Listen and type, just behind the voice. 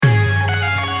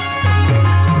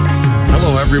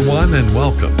everyone, and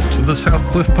welcome to the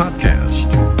Southcliff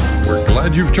podcast. We're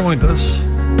glad you've joined us.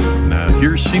 Now,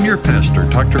 here's Senior Pastor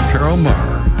Dr. Carroll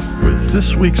Marr with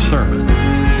this week's sermon.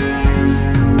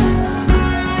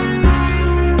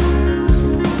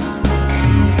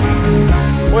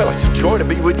 Well, it's a joy to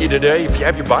be with you today. If you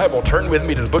have your Bible, turn with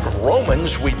me to the book of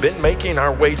Romans. We've been making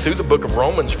our way through the book of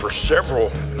Romans for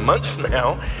several months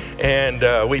now,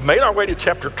 and we've made our way to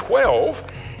chapter 12.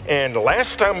 And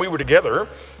last time we were together,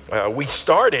 we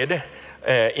started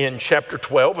in chapter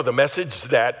 12 with a message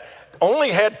that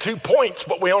only had 2 points,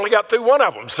 but we only got through one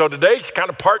of them. So today's kind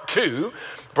of part 2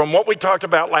 from what we talked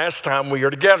about last time we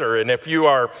were together. And if you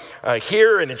are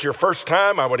here and it's your first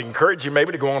time, I would encourage you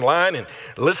maybe to go online and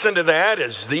listen to that,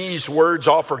 as these words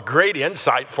offer great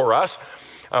insight for us.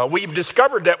 We've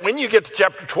discovered that when you get to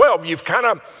chapter 12, you've kind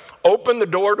of opened the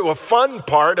door to a fun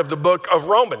part of the book of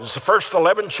Romans. The first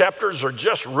 11 chapters are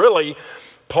just really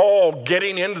Paul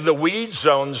getting into the weeds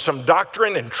on some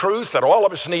doctrine and truth that all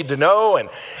of us need to know.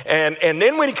 And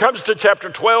then when he comes to chapter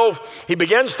 12, he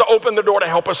begins to open the door to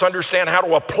help us understand how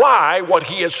to apply what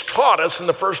he has taught us in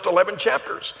the first 11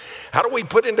 chapters. How do we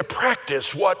put into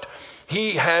practice what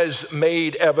he has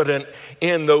made evident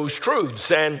in those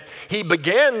truths? And he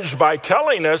begins by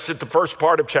telling us at the first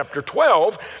part of chapter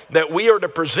 12 that we are to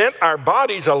present our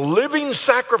bodies a living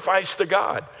sacrifice to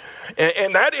God.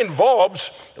 And that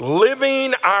involves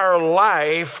living our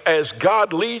life as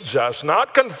God leads us,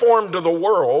 not conformed to the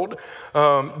world,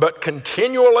 but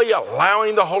continually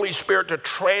allowing the Holy Spirit to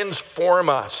transform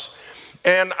us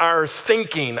and our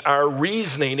thinking, our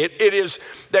reasoning. It is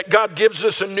that God gives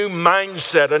us a new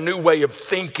mindset, a new way of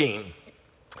thinking.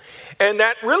 And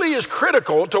that really is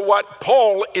critical to what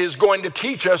Paul is going to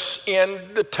teach us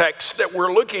in the text that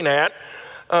we're looking at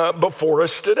before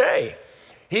us today.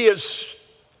 He has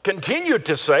continued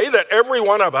to say that every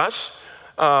one of us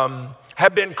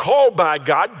have been called by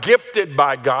God, gifted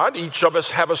by God. Each of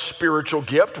us have a spiritual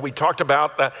gift. We talked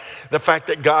about the fact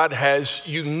that God has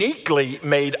uniquely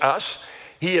made us.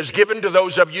 He has given to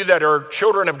those of you that are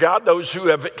children of God, those who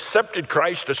have accepted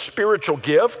Christ, a spiritual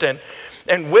gift,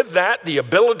 and with that, the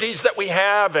abilities that we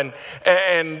have, and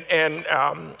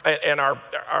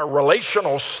our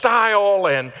relational style,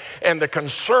 and the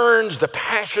concerns, the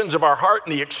passions of our heart,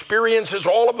 and the experiences,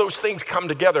 all of those things come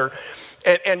together,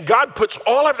 and God puts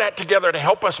all of that together to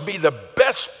help us be the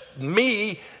best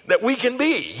me that we can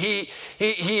be.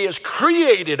 He has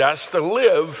created us to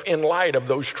live in light of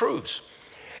those truths.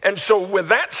 And so with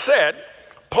that said,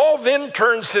 Paul then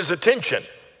turns his attention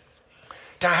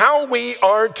to how we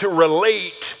are to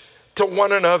relate to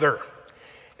one another.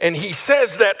 And he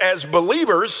says that as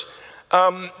believers,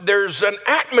 there's an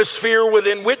atmosphere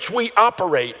within which we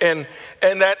operate. And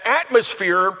that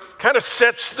atmosphere kind of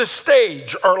sets the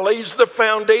stage or lays the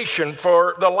foundation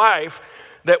for the life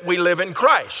that we live in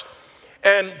Christ.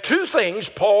 And 2 things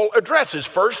Paul addresses.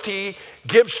 First, he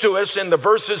gives to us in the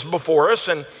verses before us,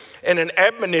 and an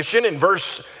admonition in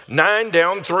verse 9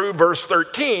 down through verse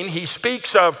 13, he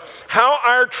speaks of how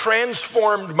our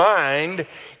transformed mind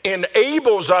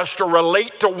enables us to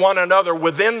relate to one another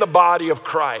within the body of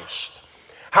Christ.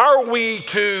 How are we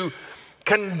to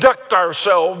conduct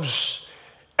ourselves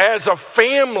as a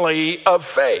family of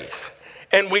faith?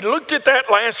 And we looked at that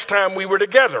last time we were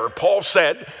together. Paul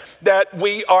said that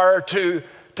we are to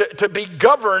be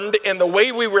governed in the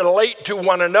way we relate to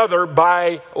one another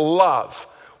by love.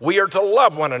 We are to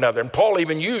love one another. And Paul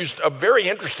even used a very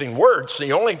interesting word. It's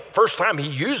the only first time he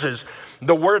uses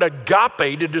the word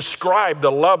agape to describe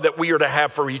the love that we are to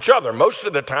have for each other. Most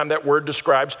of the time that word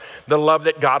describes the love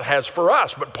that God has for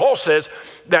us. But Paul says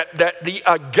that the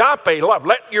agape love,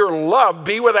 let your love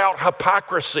be without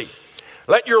hypocrisy.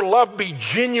 Let your love be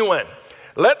genuine.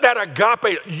 Let that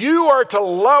agape, you are to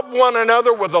love one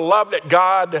another with the love that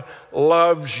God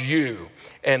loves you.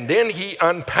 And then he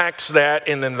unpacks that,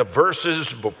 and in the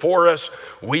verses before us,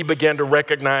 we begin to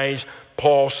recognize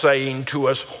Paul saying to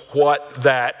us what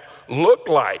that looked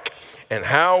like and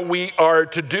how we are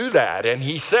to do that. And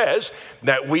he says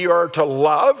that we are to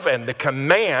love, and the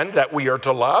command that we are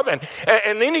to love. And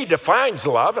then he defines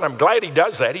love, and I'm glad he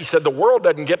does that. He said the world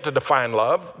doesn't get to define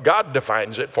love. God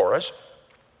defines it for us.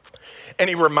 And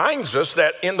he reminds us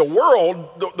that in the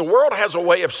world, the world has a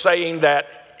way of saying that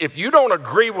if you don't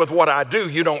agree with what I do,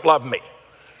 you don't love me.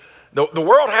 The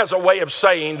world has a way of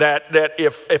saying that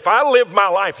if I live my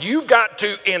life, you've got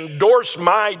to endorse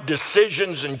my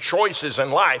decisions and choices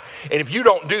in life. And if you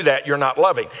don't do that, you're not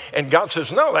loving. And God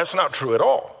says, no, that's not true at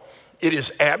all. It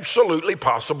is absolutely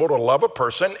possible to love a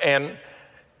person and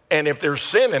And if there's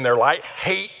sin in their life,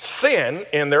 hate sin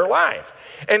in their life.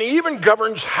 And he even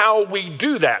governs how we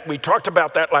do that. We talked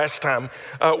about that last time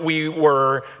we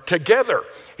were together.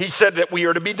 He said that we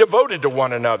are to be devoted to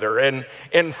one another. And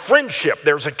in friendship,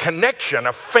 there's a connection,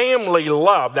 a family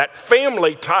love, that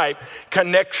family type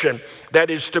connection that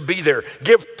is to be there.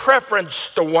 Give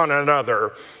preference to one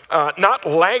another, not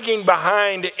lagging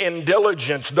behind in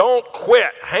diligence. Don't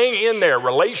quit. Hang in there.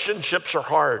 Relationships are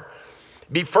hard.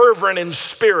 Be fervent in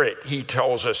spirit, he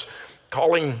tells us,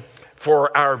 calling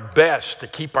for our best to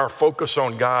keep our focus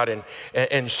on God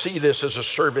and see this as a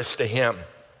service to him.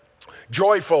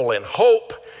 Joyful in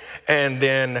hope, and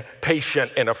then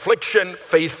patient in affliction,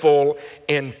 faithful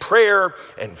in prayer.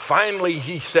 And finally,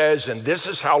 he says, and this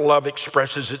is how love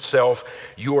expresses itself,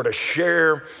 you are to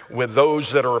share with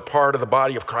those that are a part of the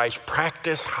body of Christ.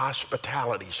 Practice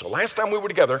hospitality. So last time we were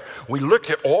together, we looked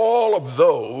at all of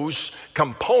those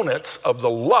components of the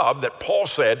love that Paul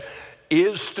said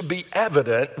is to be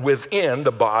evident within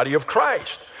the body of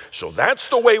Christ. So that's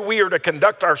the way we are to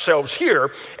conduct ourselves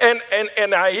here. And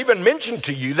I even mentioned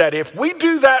to you that if we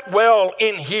do that well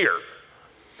in here,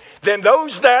 then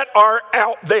those that are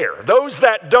out there, those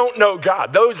that don't know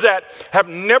God, those that have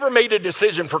never made a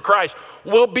decision for Christ,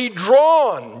 will be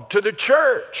drawn to the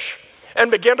church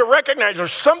and begin to recognize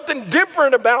there's something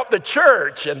different about the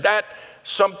church, and that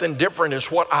something different is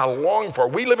what I long for.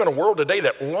 We live in a world today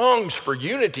that longs for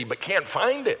unity but can't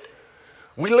find it.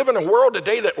 We live in a world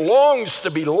today that longs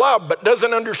to be loved but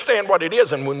doesn't understand what it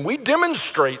is. And when we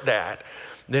demonstrate that,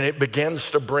 then it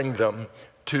begins to bring them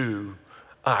to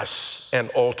us and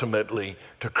ultimately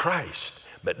to Christ.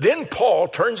 But then Paul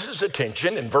turns his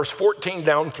attention in verse 14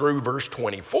 down through verse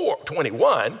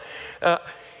 21.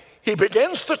 He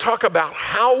begins to talk about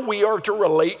how we are to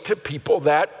relate to people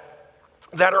that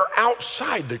are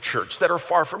outside the church, that are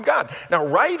far from God. Now,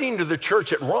 writing to the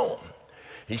church at Rome,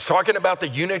 he's talking about the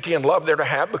unity and love they're to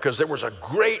have because there was a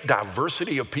great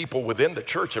diversity of people within the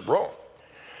church at Rome.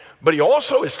 But he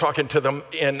also is talking to them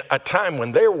in a time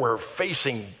when they were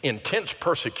facing intense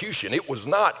persecution. It was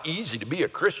not easy to be a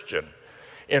Christian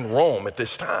in Rome at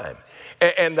this time.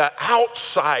 And the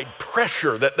outside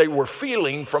pressure that they were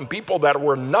feeling from people that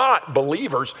were not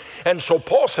believers. And so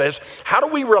Paul says, how do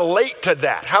we relate to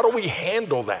that? How do we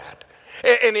handle that?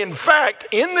 And in fact,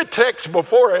 in the text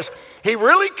before us, he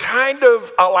really kind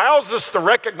of allows us to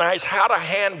recognize how to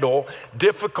handle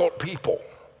difficult people.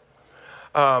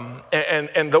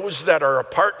 And those that are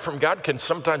apart from God can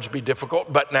sometimes be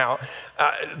difficult. But now,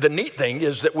 the neat thing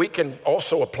is that we can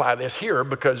also apply this here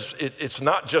because it's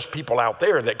not just people out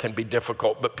there that can be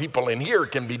difficult, but people in here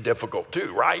can be difficult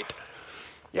too, right?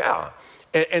 Yeah.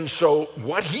 And so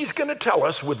what he's going to tell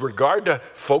us with regard to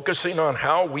focusing on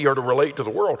how we are to relate to the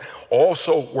world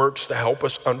also works to help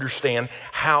us understand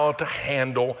how to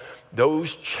handle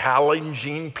those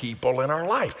challenging people in our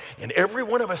life. And every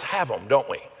one of us have them, don't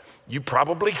we? You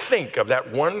probably think of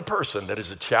that one person that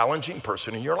is a challenging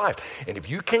person in your life. And if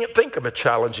you can't think of a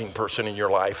challenging person in your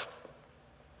life,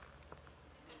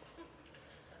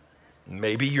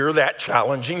 maybe you're that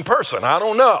challenging person. I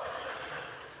don't know.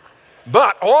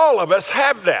 But all of us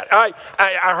have that. I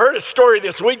heard a story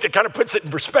this week that kind of puts it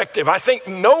in perspective. I think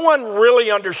no one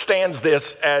really understands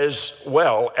this as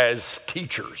well as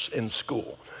teachers in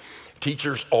school.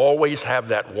 Teachers always have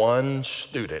that one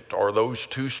student or those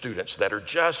two students that are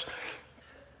just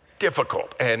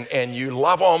difficult, and you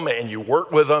love them and you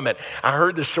work with them. And I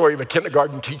heard the story of a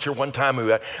kindergarten teacher one time who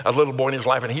had a little boy in his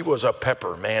life, and he was a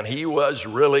pepper, man. He was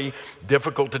really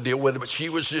difficult to deal with, but she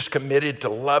was just committed to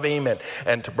love him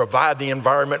and to provide the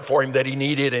environment for him that he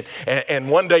needed.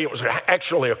 And one day, it was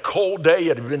actually a cold day.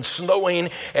 It had been snowing,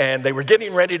 and they were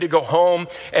getting ready to go home,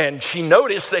 and she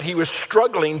noticed that he was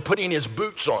struggling putting his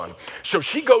boots on. So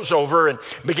she goes over and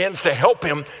begins to help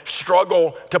him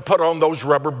struggle to put on those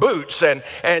rubber boots.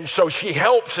 And so she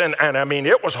helps, and I mean,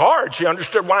 it was hard. She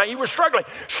understood why he was struggling.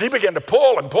 She began to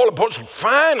pull and pull and pull. She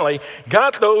finally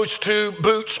got those two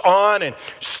boots on and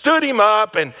stood him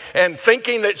up and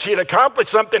thinking that she had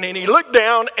accomplished something, and he looked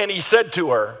down and he said to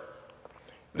her,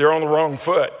 "They're on the wrong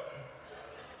foot."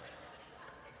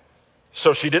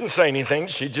 So she didn't say anything.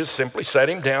 She just simply sat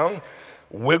him down,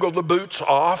 wiggled the boots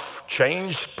off,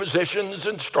 changed positions,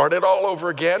 and started all over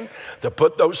again to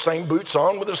put those same boots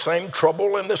on with the same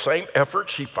trouble and the same effort.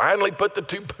 She finally put the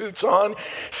two boots on,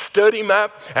 stood him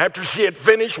up. After she had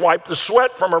finished, wiped the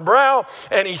sweat from her brow,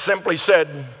 and he simply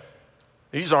said,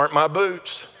 "These aren't my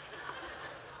boots."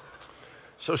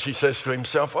 So she says to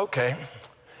himself, "Okay,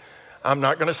 I'm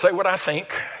not going to say what I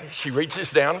think." She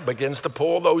reaches down, begins to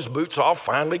pull those boots off,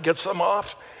 finally gets them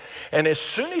off. And as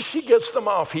soon as she gets them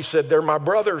off, he said, "They're my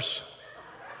brother's."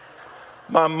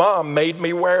 My mom made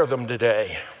me wear them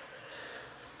today.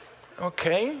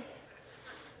 Okay.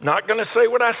 Not going to say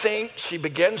what I think. She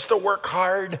begins to work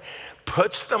hard,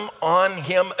 puts them on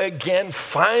him again,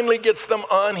 finally gets them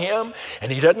on him,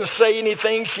 and he doesn't say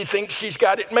anything. She thinks she's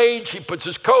got it made. She puts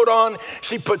his coat on.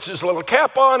 She puts his little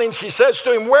cap on, and she says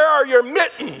to him, "Where are your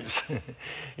mittens?"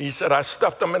 He said, "I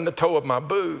stuffed them in the toe of my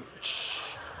boots."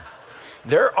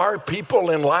 There are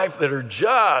people in life that are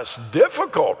just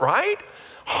difficult, right?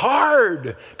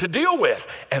 Hard to deal with.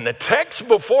 And the text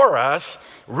before us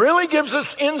really gives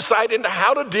us insight into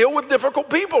how to deal with difficult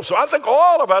people. So I think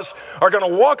all of us are going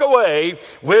to walk away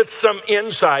with some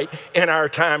insight in our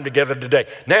time together today.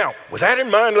 Now, with that in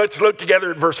mind, let's look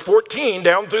together at verse 14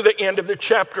 down through the end of the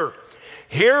chapter.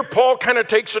 Here, Paul kind of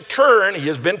takes a turn. He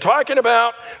has been talking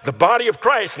about the body of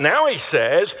Christ. Now he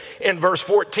says in verse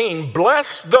 14,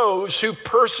 "Bless those who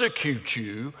persecute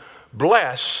you,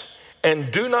 bless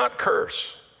and do not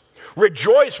curse.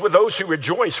 Rejoice with those who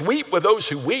rejoice, weep with those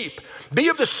who weep. Be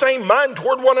of the same mind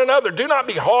toward one another. Do not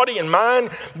be haughty in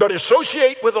mind, but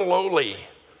associate with the lowly.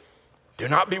 Do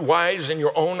not be wise in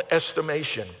your own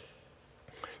estimation.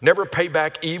 Never pay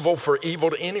back evil for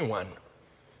evil to anyone.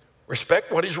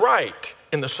 Respect what is right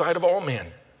in the sight of all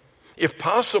men. If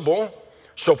possible,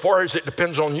 so far as it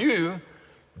depends on you,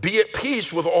 be at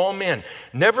peace with all men.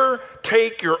 Never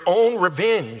take your own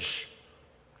revenge,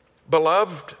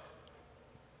 beloved,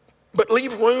 but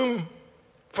leave room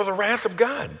for the wrath of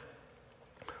God.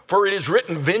 For it is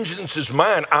written, 'Vengeance is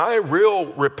mine, I will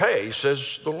repay,'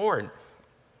 says the Lord.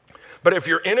 But if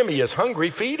your enemy is hungry,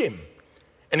 feed him.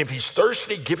 And if he's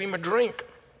thirsty, give him a drink.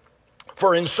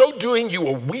 For in so doing, you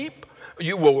will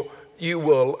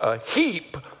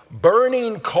heap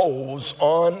burning coals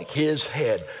on his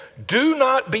head. Do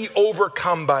not be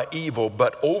overcome by evil,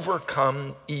 but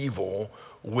overcome evil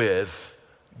with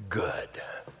good."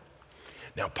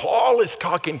 Now, Paul is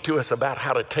talking to us about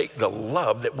how to take the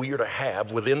love that we are to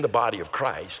have within the body of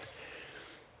Christ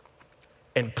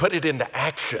and put it into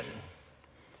action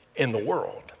in the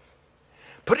world.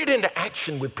 Put it into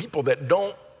action with people that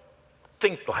don't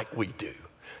think like we do,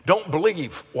 don't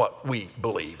believe what we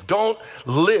believe, don't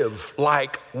live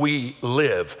like we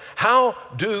live. How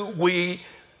do we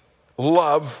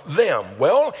love them?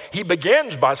 Well, he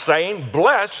begins by saying,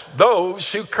 "Bless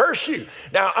those who curse you."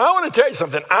 Now, I want to tell you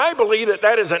something. I believe that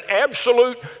that is an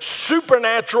absolute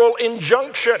supernatural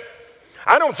injunction.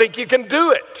 I don't think you can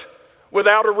do it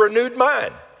without a renewed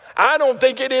mind. I don't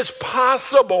think it is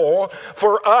possible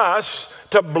for us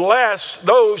to bless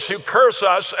those who curse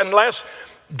us unless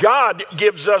God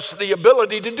gives us the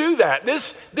ability to do that.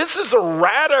 This is a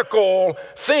radical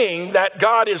thing that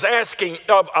God is asking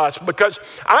of us, because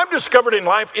I've discovered in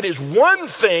life it is one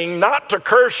thing not to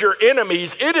curse your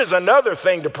enemies. It is another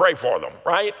thing to pray for them,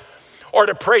 right? Or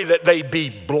to pray that they be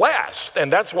blessed.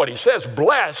 And that's what he says,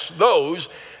 bless those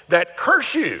that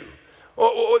curse you.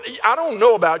 Well, I don't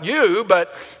know about you,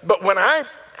 but when I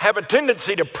have a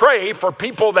tendency to pray for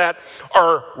people that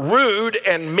are rude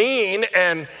and mean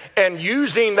and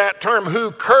using that term,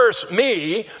 who curse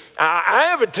me, I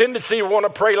have a tendency to want to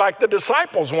pray like the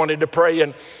disciples wanted to pray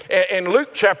in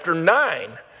Luke chapter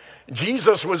 9.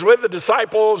 Jesus was with the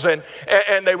disciples and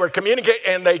they were communicating,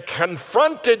 and they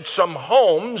confronted some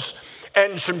homes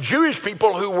and some Jewish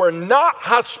people who were not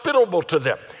hospitable to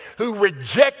them, who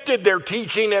rejected their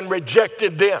teaching and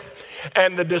rejected them.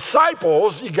 And the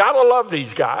disciples, you gotta love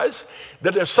these guys.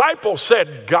 The disciples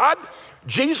said,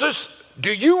 Jesus,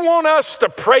 do you want us to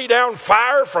pray down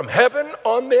fire from heaven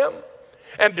on them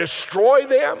and destroy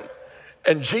them?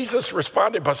 And Jesus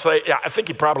responded by saying, I think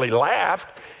he probably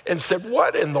laughed and said,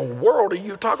 what in the world are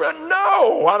you talking about?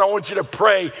 No, I don't want you to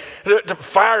pray to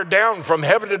fire down from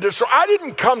heaven to destroy. I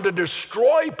didn't come to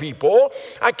destroy people.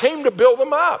 I came to build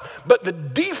them up. But the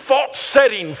default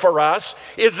setting for us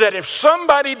is that if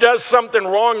somebody does something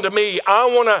wrong to me, I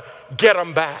want to get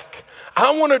them back.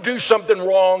 I want to do something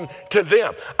wrong to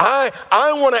them. I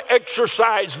want to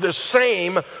exercise the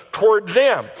same toward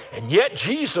them. And yet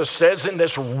Jesus says in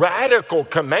this radical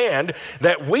command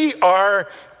that we are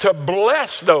to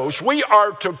bless those. We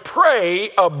are to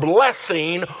pray a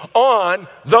blessing on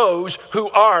those who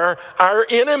are our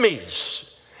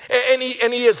enemies. And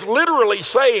he is literally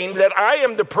saying that I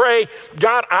am to pray,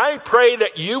 God, I pray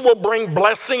that you will bring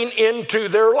blessing into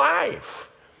their life.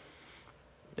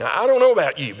 Now, I don't know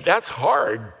about you, but that's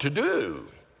hard to do.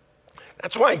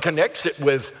 That's why he connects it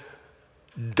with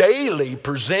daily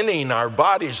presenting our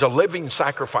bodies a living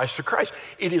sacrifice to Christ.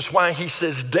 It is why he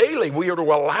says daily we are to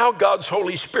allow God's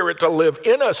Holy Spirit to live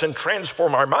in us and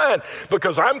transform our mind,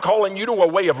 because I'm calling you to a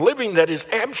way of living that is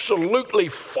absolutely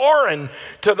foreign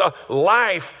to the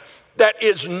life that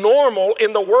is normal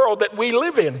in the world that we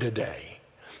live in today.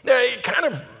 Now, it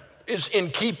kind of is in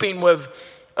keeping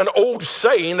with an old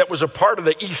saying that was a part of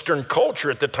the Eastern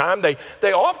culture at the time.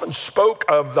 They often spoke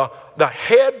of the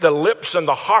head, the lips, and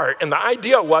the heart. And the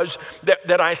idea was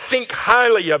that I think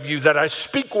highly of you, that I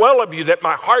speak well of you, that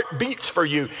my heart beats for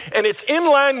you. And it's in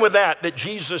line with that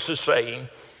Jesus is saying,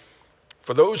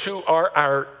 for those who are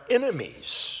our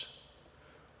enemies,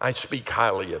 I speak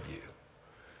highly of you.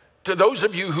 To those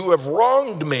of you who have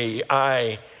wronged me,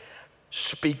 I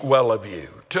speak well of you.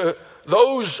 To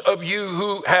those of you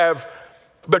who have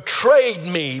betrayed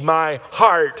me, my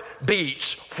heart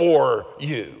beats for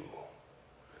you.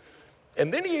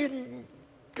 And then he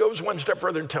goes one step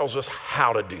further and tells us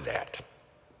how to do that.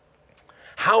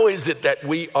 How is it that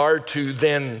we are to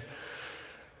then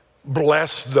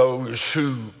bless those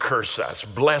who curse us,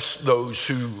 bless those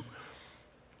who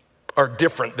are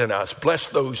different than us, bless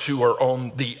those who are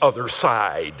on the other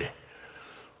side?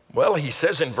 Well, he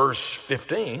says in verse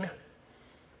 15,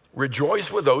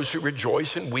 rejoice with those who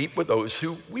rejoice and weep with those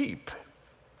who weep.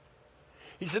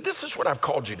 He said, this is what I've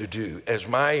called you to do as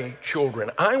my children.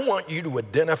 I want you to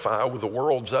identify with the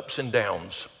world's ups and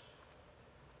downs.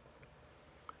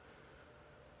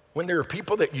 When there are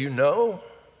people that you know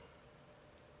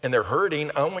and they're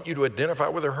hurting, I want you to identify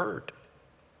with their hurt.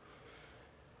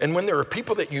 And when there are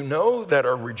people that you know that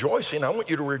are rejoicing, I want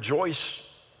you to rejoice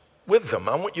with them.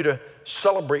 I want you to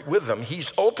celebrate with them.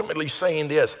 He's ultimately saying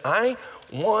this, I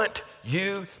want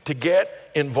you to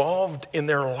get involved in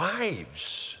their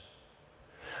lives.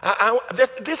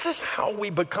 This is how we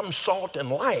become salt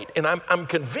and light. And I'm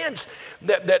convinced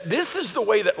that this is the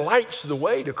way that lights the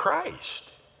way to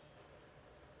Christ.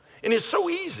 And it's so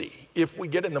easy if we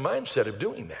get in the mindset of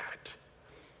doing that.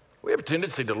 We have a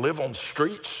tendency to live on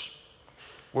streets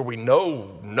where we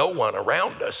know no one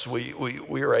around us. We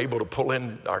are able to pull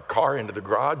in our car into the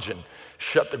garage and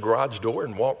shut the garage door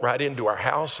and walk right into our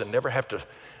house and never have to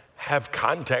have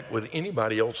contact with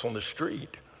anybody else on the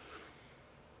street.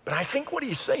 But I think what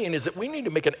he's saying is that we need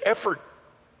to make an effort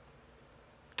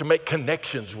to make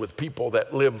connections with people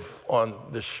that live on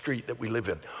the street that we live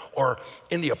in or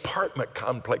in the apartment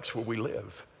complex where we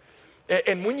live.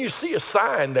 And when you see a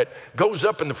sign that goes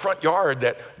up in the front yard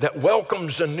that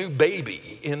welcomes a new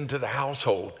baby into the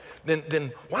household,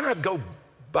 then why not go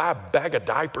buy a bag of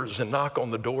diapers and knock on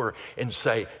the door and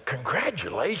say,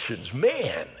 congratulations,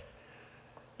 man.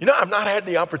 You know, I've not had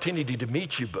the opportunity to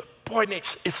meet you, but boy,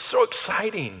 it's so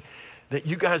exciting that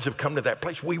you guys have come to that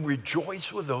place. We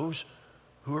rejoice with those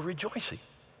who are rejoicing.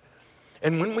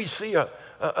 And when we see a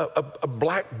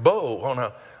black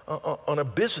bow on a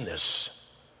business,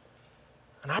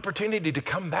 an opportunity to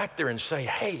come back there and say,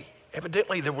 hey,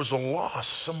 evidently there was a loss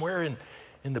somewhere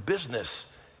in the business.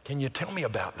 Can you tell me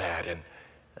about that? And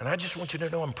I just want you to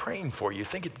know I'm praying for you.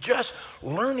 Think it's just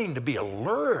learning to be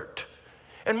alert.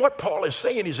 And what Paul is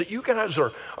saying is that you guys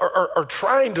are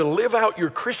trying to live out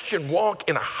your Christian walk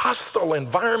in a hostile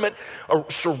environment,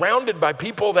 surrounded by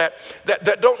people that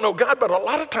don't know God. But a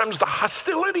lot of times the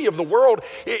hostility of the world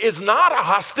is not a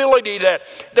hostility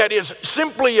that is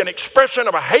simply an expression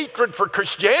of a hatred for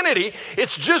Christianity.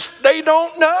 It's just they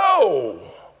don't know.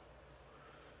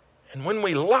 And when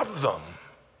we love them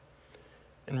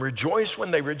and rejoice when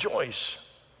they rejoice,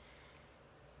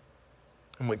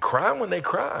 and we cry when they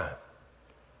cry,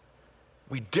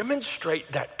 we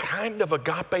demonstrate that kind of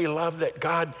agape love that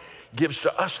God gives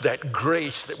to us, that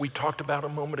grace that we talked about a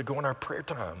moment ago in our prayer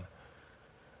time,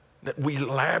 that we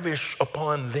lavish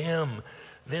upon them.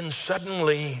 Then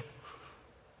suddenly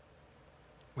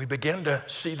we begin to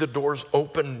see the doors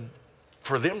open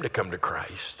for them to come to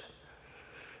Christ.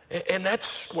 And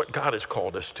that's what God has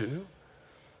called us to.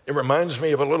 It reminds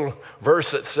me of a little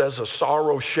verse that says, a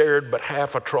sorrow shared but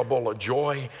half a trouble, a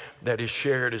joy that is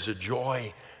shared is a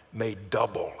joy made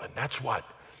double. And that's what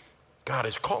God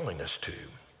is calling us to.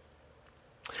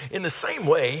 In the same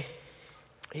way,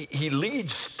 he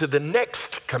leads to the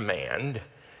next command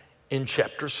in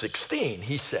chapter 16.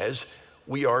 He says,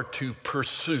 we are to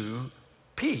pursue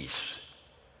peace.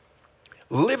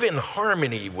 Live in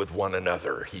harmony with one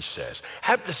another, he says.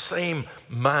 Have the same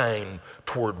mind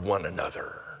toward one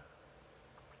another.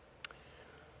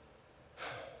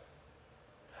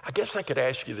 I guess I could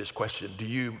ask you this question. Do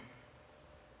you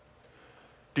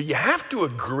have to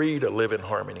agree to live in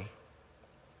harmony?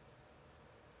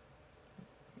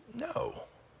 No.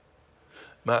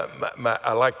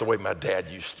 I like the way my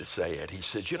dad used to say it. He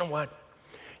said, you know what?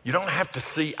 You don't have to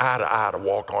see eye to eye to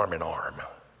walk arm in arm.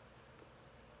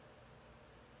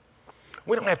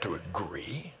 We don't have to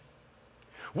agree.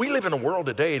 We live in a world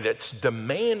today that's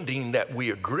demanding that we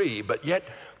agree, but yet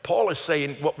Paul is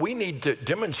saying what we need to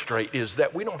demonstrate is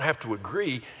that we don't have to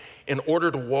agree in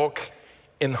order to walk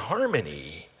in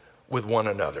harmony with one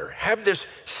another. Have this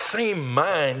same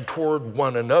mind toward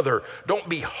one another. Don't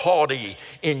be haughty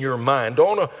in your mind.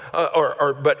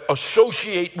 But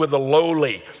associate with the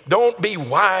lowly. Don't be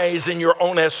wise in your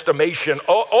own estimation.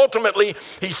 Ultimately,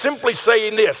 he's simply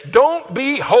saying this: don't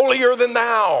be holier than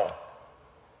thou.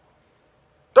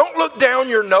 Don't look down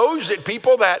your nose at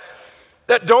people that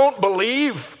don't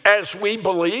believe as we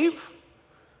believe.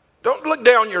 Don't look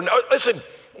down your nose. Listen,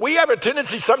 we have a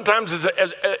tendency sometimes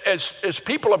as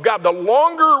people of God, the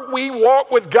longer we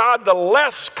walk with God, the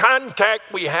less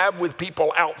contact we have with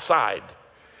people outside.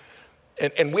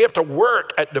 And we have to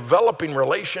work at developing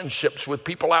relationships with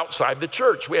people outside the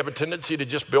church. We have a tendency to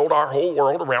just build our whole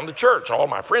world around the church. All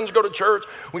my friends go to church.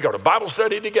 We go to Bible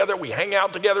study together. We hang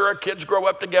out together. Our kids grow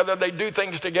up together. They do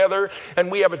things together.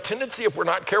 And we have a tendency, if we're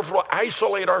not careful, to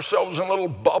isolate ourselves in little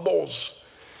bubbles.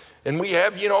 And we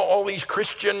have, all these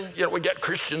Christian, we get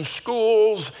Christian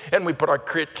schools, and we put our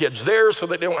kids there so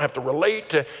that they don't have to relate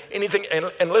to anything.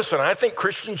 And listen, I think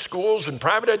Christian schools and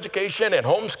private education and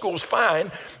homeschool's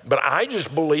fine, but I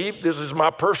just believe, this is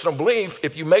my personal belief,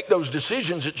 if you make those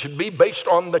decisions, it should be based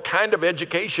on the kind of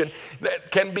education that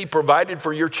can be provided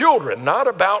for your children, not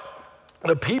about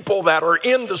the people that are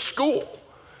in the school.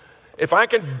 If I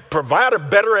can provide a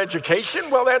better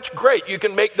education, well, that's great. You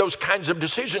can make those kinds of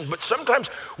decisions. But sometimes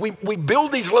we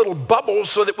build these little bubbles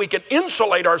so that we can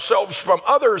insulate ourselves from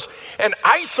others and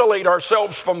isolate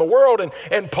ourselves from the world.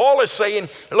 And Paul is saying,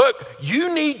 look,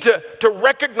 you need to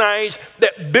recognize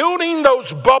that building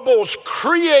those bubbles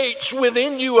creates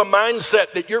within you a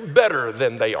mindset that you're better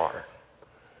than they are.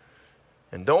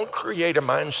 And don't create a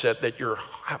mindset that you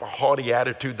have a haughty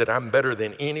attitude that I'm better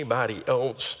than anybody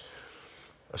else.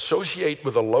 Associate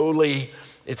with the lowly.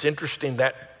 It's interesting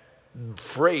that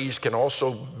phrase can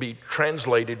also be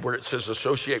translated where it says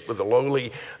associate with the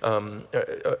lowly,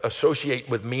 associate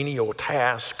with menial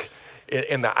task.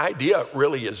 And the idea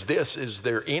really is this: is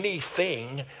there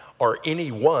anything or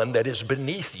anyone that is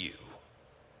beneath you?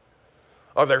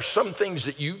 Are there some things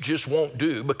that you just won't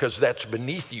do because that's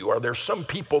beneath you? Are there some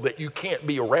people that you can't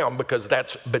be around because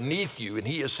that's beneath you? And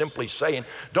he is simply saying,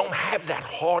 don't have that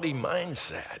haughty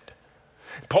mindset.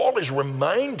 Paul is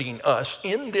reminding us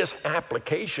in this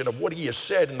application of what he has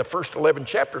said in the first 11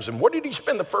 chapters. And what did he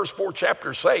spend the first 4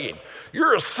 chapters saying?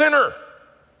 You're a sinner.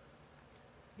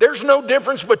 There's no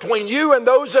difference between you and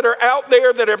those that are out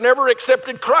there that have never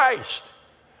accepted Christ.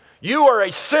 You are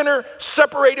a sinner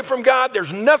separated from God.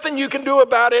 There's nothing you can do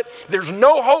about it. There's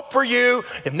no hope for you.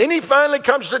 And then he finally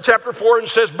comes to chapter 4 and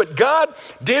says, but God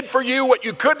did for you what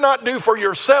you could not do for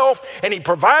yourself, and he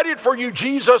provided for you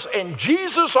Jesus, and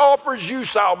Jesus offers you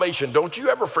salvation. Don't you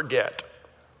ever forget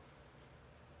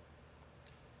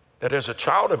that as a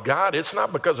child of God, it's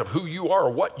not because of who you are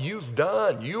or what you've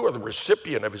done. You are the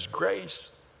recipient of his grace.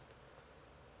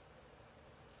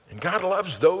 And God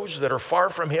loves those that are far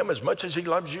from him as much as he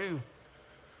loves you.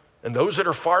 And those that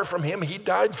are far from him, he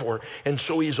died for. And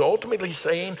so he's ultimately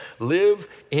saying, live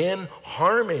in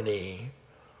harmony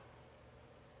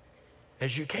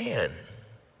as you can.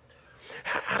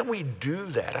 How do we do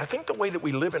that? I think the way that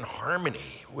we live in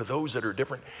harmony with those that are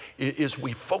different is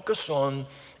we focus on,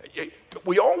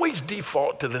 we always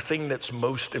default to the thing that's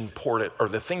most important or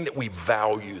the thing that we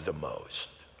value the most.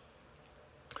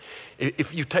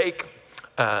 If you take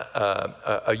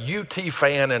a UT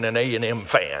fan and an A&M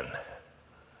fan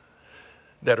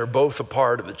that are both a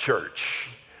part of the church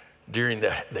during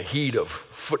the heat of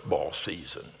football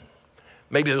season.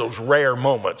 Maybe those rare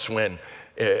moments when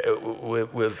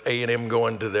with A&M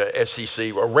going to the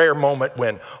SEC, a rare moment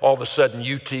when all of a sudden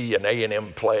UT and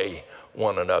A&M play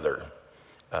one another.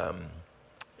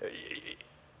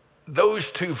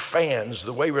 Those two fans,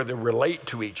 the way they relate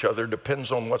to each other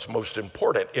depends on what's most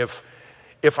important.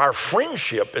 If our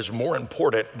friendship is more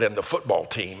important than the football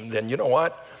team, then you know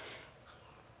what?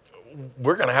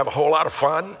 We're going to have a whole lot of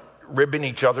fun ribbing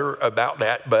each other about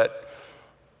that, but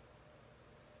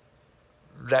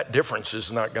that difference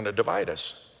is not going to divide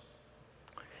us.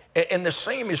 And the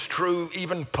same is true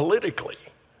even politically.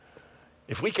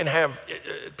 If we can have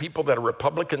people that are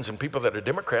Republicans and people that are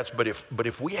Democrats, but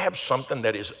if we have something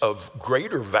that is of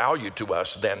greater value to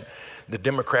us than the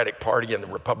Democratic Party and the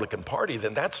Republican Party,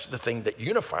 then that's the thing that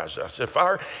unifies us. If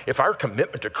our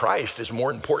commitment to Christ is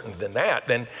more important than that,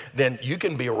 then you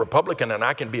can be a Republican and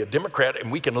I can be a Democrat,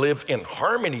 and we can live in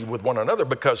harmony with one another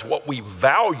because what we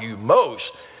value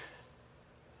most,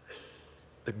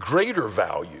 the greater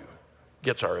value,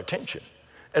 gets our attention.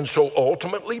 And so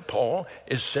ultimately, Paul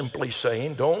is simply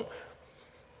saying, don't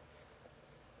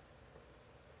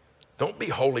Don't be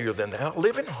holier than thou.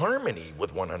 Live in harmony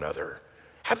with one another.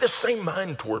 Have the same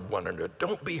mind toward one another.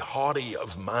 Don't be haughty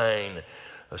of mind.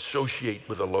 Associate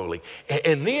with the lowly.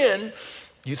 And then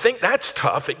you think that's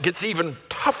tough. It gets even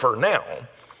tougher now,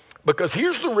 because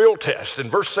here's the real test. In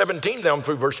verse 17 down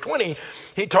through verse 20,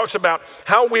 he talks about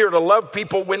how we are to love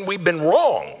people when we've been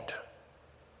wronged.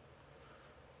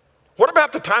 What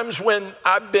about the times when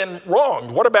I've been wronged?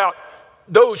 What about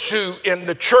those who in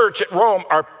the church at Rome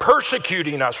are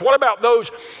persecuting us? What about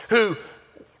those who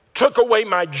took away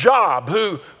my job,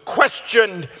 who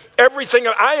questioned everything?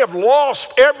 I have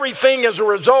lost everything as a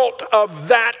result of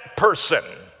that person.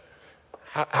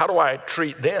 How do I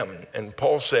treat them? And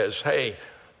Paul says, hey,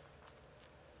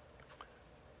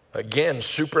 again,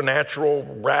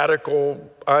 supernatural,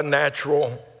 radical,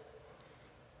 unnatural.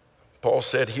 Paul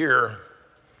said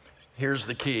here's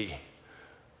the key.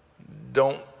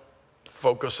 Don't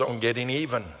focus on getting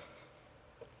even.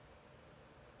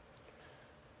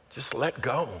 Just let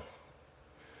go.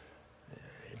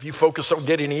 If you focus on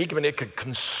getting even, it could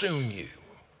consume you.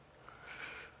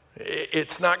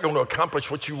 It's not going to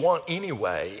accomplish what you want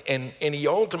anyway. And he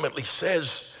ultimately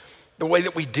says the way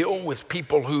that we deal with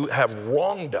people who have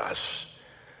wronged us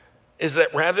is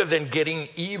that rather than getting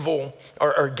evil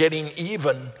or getting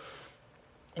even,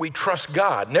 we trust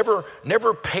God.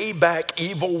 Never pay back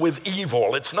evil with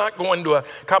evil. It's not going to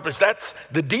accomplish. That's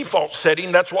the default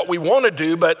setting. That's what we want to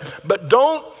do. But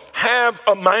don't have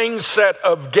a mindset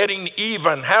of getting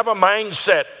even. Have a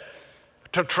mindset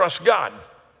to trust God,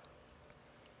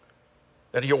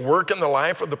 that he'll work in the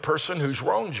life of the person who's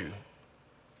wronged you.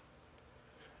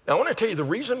 Now, I want to tell you, the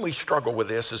reason we struggle with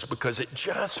this is because it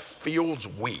just feels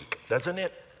weak, doesn't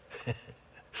it?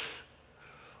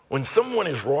 When someone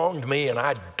has wronged me and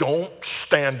I don't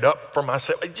stand up for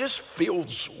myself, it just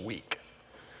feels weak.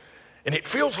 And it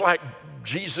feels like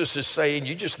Jesus is saying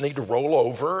you just need to roll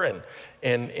over and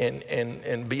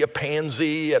be a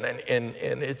pansy and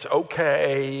it's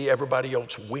okay, everybody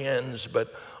else wins.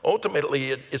 But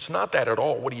ultimately, it's not that at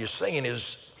all. What he is saying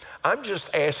is, I'm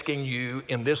just asking you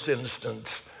in this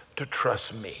instance to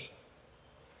trust me.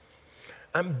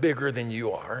 I'm bigger than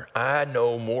you are. I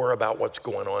know more about what's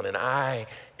going on,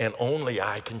 and only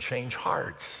I can change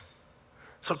hearts.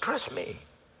 So trust me.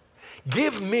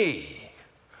 Give me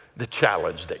the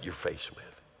challenge that you're faced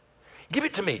with. Give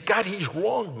it to me. God, he's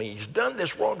wronged me. He's done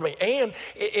this wrong to me. And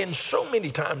in so many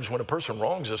times when a person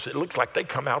wrongs us, it looks like they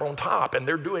come out on top and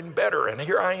they're doing better. And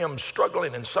here I am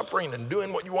struggling and suffering and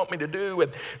doing what you want me to do,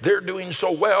 and they're doing so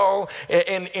well.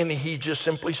 And he just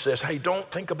simply says, hey,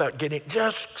 don't think about getting,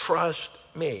 just trust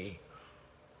me.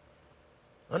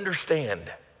 Understand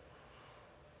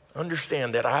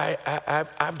that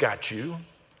I've got you.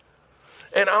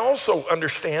 And I also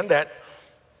understand that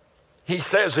he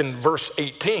says in verse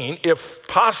 18, if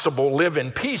possible, live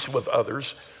in peace with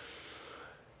others.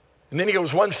 And then he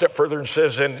goes one step further and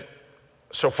says, and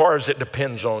so far as it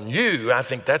depends on you, I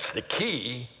think that's the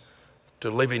key to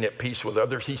living at peace with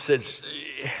others. He says,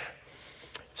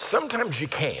 sometimes you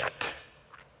can't.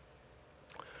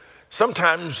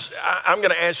 Sometimes I'm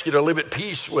going to ask you to live at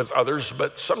peace with others,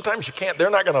 but sometimes you can't. They're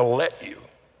not going to let you.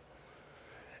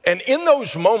 And in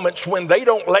those moments when they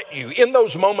don't let you, in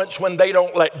those moments when they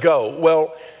don't let go,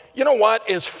 well, you know what?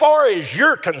 As far as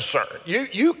you're concerned,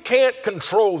 you can't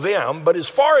control them, but as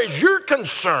far as you're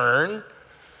concerned,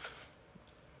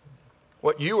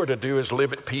 what you are to do is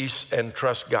live at peace and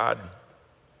trust God.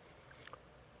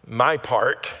 My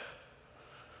part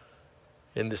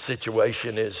in the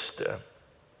situation is to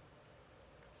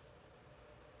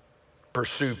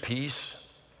pursue peace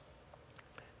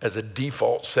as a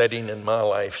default setting in my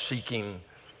life, seeking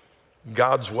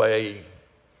God's way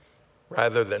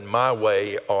rather than my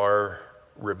way or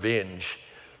revenge.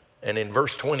 And in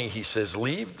verse 20, he says,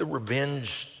 leave the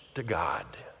revenge to God.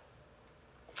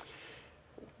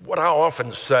 What I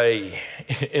often say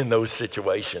in those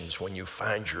situations when you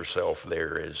find yourself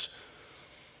there is,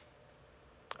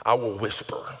 I will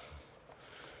whisper,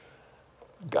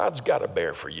 God's got to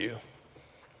bear for you.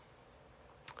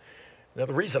 Now,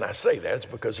 the reason I say that is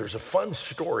because there's a fun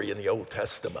story in the Old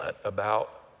Testament about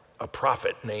a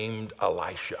prophet named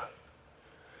Elisha.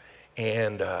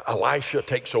 And Elisha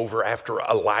takes over after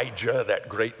Elijah, that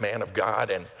great man of God.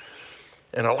 And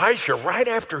Elisha, right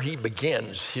after he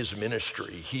begins his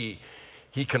ministry,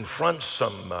 he confronts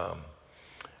some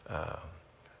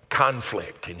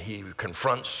conflict, and he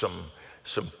confronts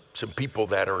some people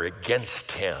that are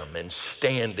against him and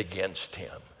stand against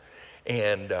him.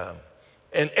 And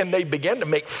And they began to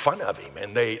make fun of him,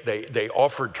 and they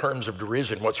offered terms of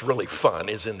derision. What's really fun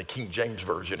is in the King James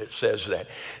Version, it says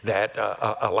that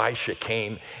Elisha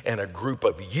came and a group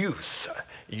of youth,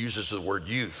 he uses the word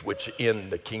youth, which in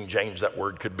the King James, that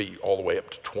word could be all the way up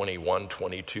to 21,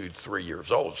 22, 3 years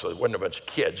old. So it wasn't a bunch of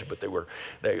kids, but they were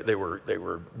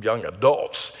young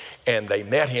adults. And they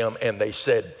met him and they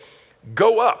said,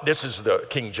 "Go up," this is the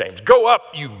King James, "Go up,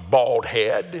 you bald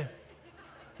head.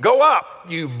 Go up,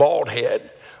 you bald head."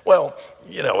 Well,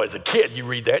 you know, as a kid, you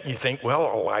read that and you think, well,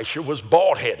 Elisha was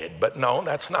bald-headed. But no,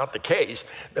 that's not the case.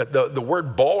 The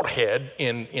word bald head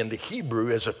in the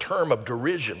Hebrew is a term of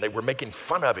derision. They were making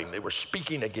fun of him. They were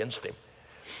speaking against him.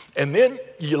 And then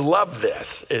you love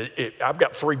this. I've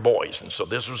got 3 boys, and so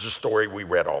this was a story we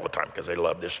read all the time because they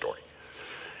love this story.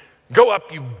 "Go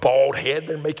up, you bald head."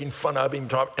 They're making fun of him.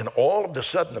 And all of a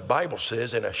sudden, the Bible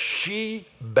says, and a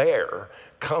she-bear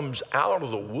comes out of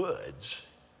the woods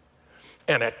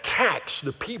and attacks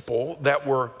the people that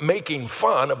were making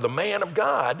fun of the man of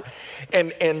God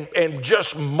and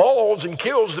just mauls and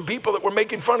kills the people that were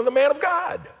making fun of the man of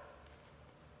God.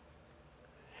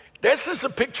 This is a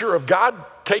picture of God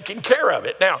taking care of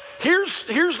it. Now, here's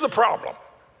the problem.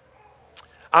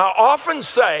 I often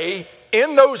say,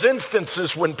 in those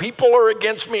instances when people are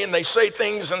against me and they say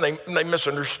things and they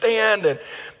misunderstand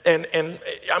and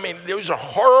I mean, those are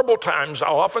horrible times. I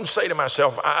often say to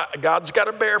myself, God's got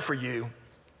a bear for you.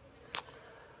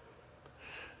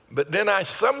 But then I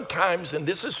sometimes, and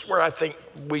this is where I think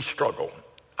we struggle,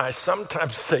 I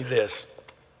sometimes say this: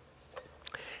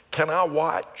 can I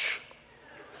watch?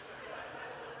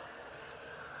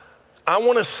 I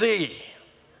want to see.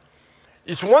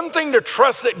 It's one thing to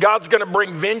trust that God's going to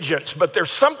bring vengeance, but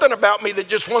there's something about me that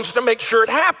just wants to make sure it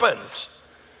happens.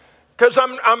 Because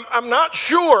I'm not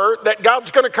sure that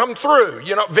God's going to come through.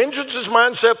 You know, vengeance is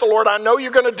mine, saith the Lord. I know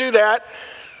you're going to do that.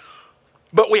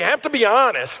 But we have to be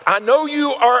honest. I know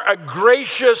you are a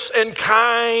gracious and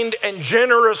kind and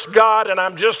generous God, and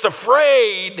I'm just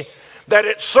afraid that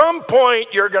at some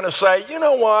point you're going to say, you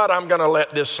know what, I'm going to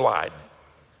let this slide.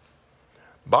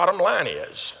 Bottom line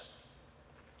is,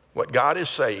 what God is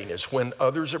saying is when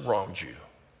others have wronged you,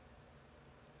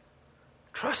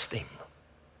 trust him.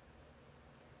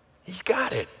 He's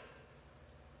got it.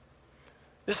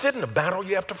 This isn't a battle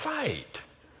you have to fight.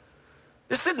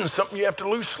 This isn't something you have to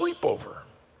lose sleep over.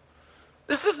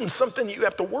 This isn't something you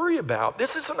have to worry about.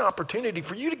 This is an opportunity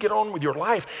for you to get on with your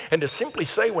life and to simply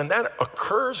say, when that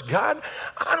occurs, God,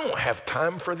 I don't have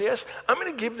time for this. I'm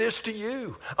going to give this to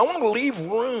you. I want to leave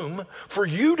room for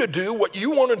you to do what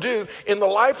you want to do in the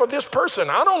life of this person.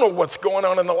 I don't know what's going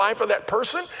on in the life of that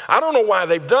person. I don't know why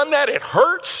they've done that. It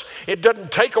hurts. It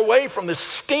doesn't take away from the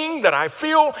sting that I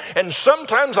feel. And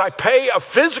sometimes I pay a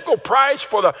physical price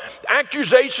for the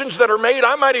accusations that are made.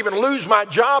 I might even lose my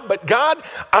job. But God,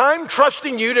 I'm trusting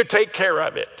you to take care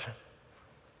of it.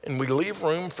 And we leave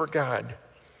room for God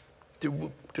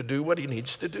to do what he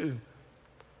needs to do.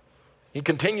 He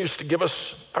continues to give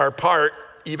us our part,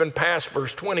 even past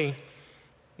verse 20,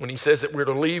 when he says that we're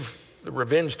to leave the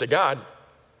revenge to God.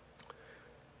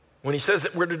 When he says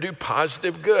that we're to do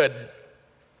positive good,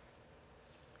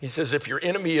 he says, if your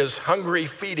enemy is hungry,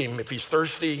 feed him. If he's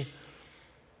thirsty,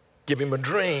 give him a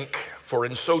drink, for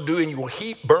in so doing you will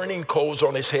heap burning coals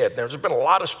on his head. There's been a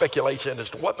lot of speculation as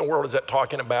to what in the world is that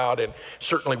talking about, and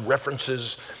certainly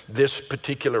references this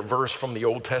particular verse from the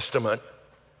Old Testament.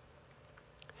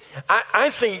 I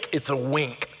think it's a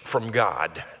wink from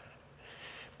God,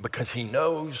 because he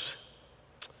knows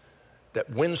that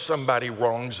when somebody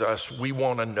wrongs us, we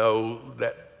want to know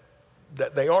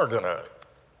that they are going to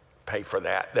pay for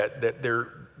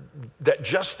that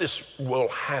justice will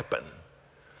happen.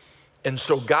 And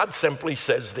so God simply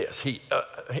says this.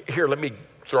 Here, let me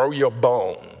throw you a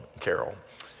bone, Carroll.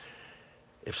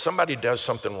 If somebody does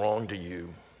something wrong to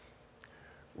you,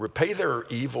 repay their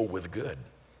evil with good.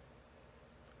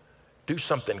 Do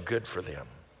something good for them.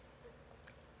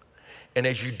 And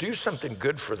as you do something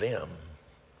good for them,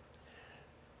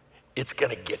 it's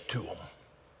going to get to them.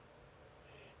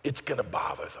 It's going to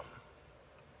bother them.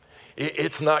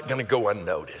 It's not going to go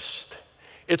unnoticed.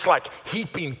 It's like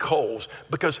heaping coals,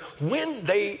 because when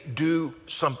they do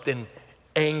something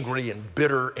angry and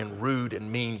bitter and rude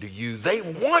and mean to you, they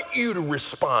want you to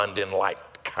respond in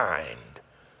like kind.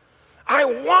 I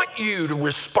want you to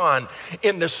respond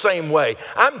in the same way.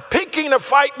 I'm picking a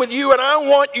fight with you and I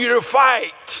want you to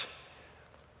fight.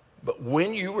 But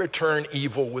when you return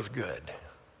evil with good,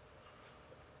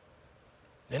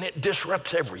 then it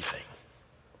disrupts everything.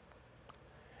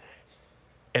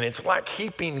 And it's like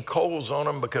heaping coals on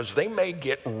them, because they may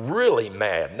get really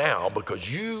mad now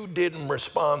because you didn't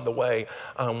respond the way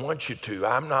I want you to.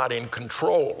 I'm not in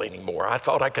control anymore. I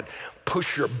thought I could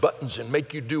push your buttons and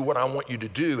make you do what I want you to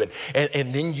do.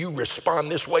 And then you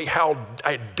respond this way. How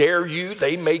I dare you?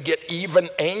 They may get even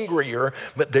angrier.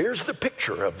 But there's the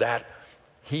picture of that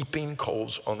heaping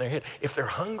coals on their head. If they're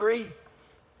hungry,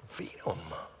 feed them.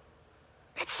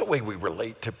 That's the way we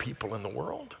relate to people in the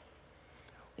world.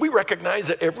 We recognize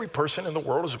that every person in the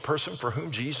world is a person for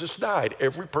whom Jesus died.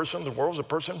 Every person in the world is a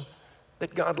person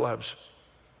that God loves.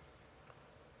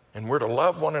 And we're to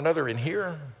love one another in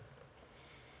here.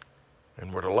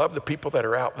 And we're to love the people that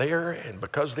are out there. And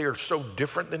because they are so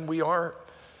different than we are,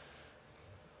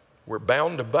 we're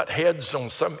bound to butt heads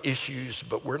on some issues,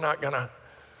 but we're not gonna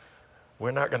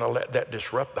let that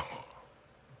disrupt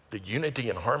the unity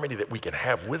and harmony that we can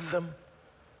have with them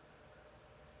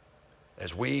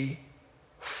as we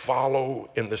follow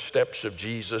in the steps of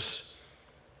Jesus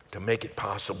to make it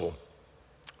possible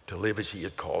to live as he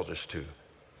had called us to.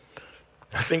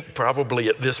 I think probably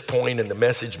at this point in the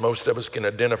message, most of us can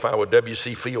identify with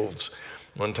W.C. Fields.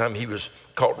 One time he was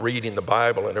caught reading the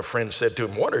Bible, and a friend said to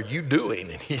him, "What are you doing?"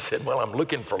 And he said, "Well, I'm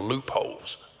looking for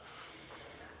loopholes."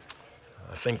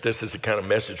 I think this is the kind of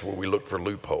message where we look for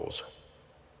loopholes.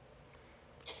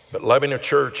 But loving a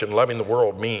church and loving the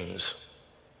world means,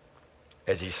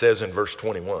 as he says in verse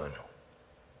 21,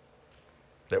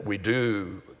 that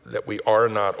we are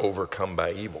not overcome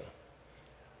by evil,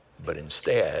 but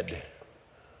instead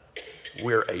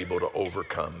we're able to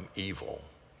overcome evil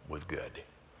with good.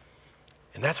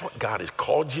 And that's what God has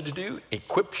called you to do,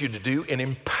 equipped you to do, and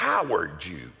empowered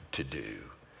you to do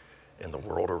in the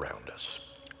world around us.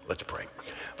 Let's pray.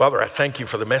 Father, I thank you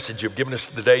for the message you've given us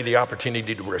today, the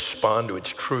opportunity to respond to its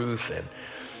truth. And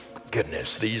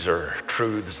goodness, these are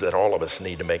truths that all of us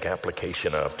need to make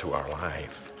application of to our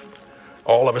life.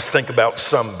 All of us think about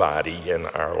somebody in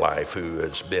our life who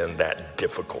has been that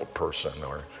difficult person,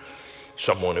 or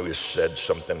someone who has said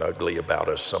something ugly about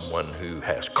us, someone who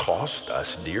has cost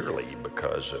us dearly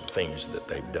because of things that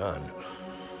they've done.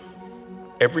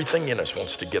 Everything in us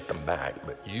wants to get them back,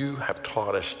 but you have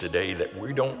taught us today that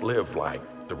we don't live like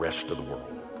the rest of the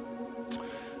world.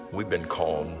 We've been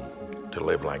called to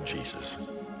live like Jesus.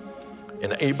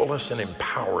 Enable us and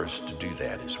empower us to do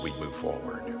that as we move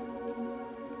forward.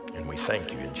 And we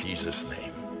thank you in Jesus'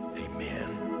 name.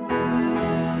 Amen.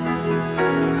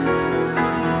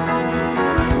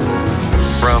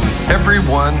 From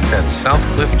everyone at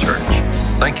Southcliff Church,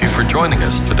 thank you for joining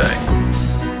us today.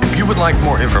 If you would like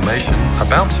more information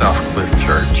about Southcliff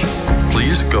Church,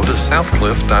 please go to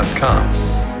southcliff.com.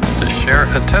 To share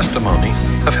a testimony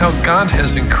of how God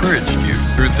has encouraged you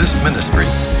through this ministry,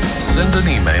 send an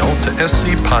email to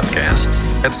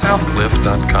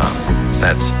scpodcast@southcliff.com.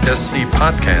 That's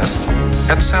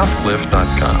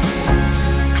scpodcast@southcliff.com.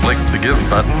 Click the Give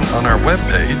button on our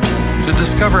webpage to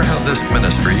discover how this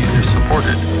ministry is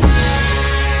supported.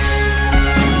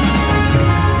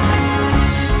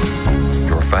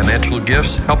 Your financial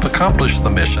gifts help accomplish the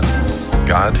mission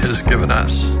God has given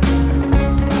us.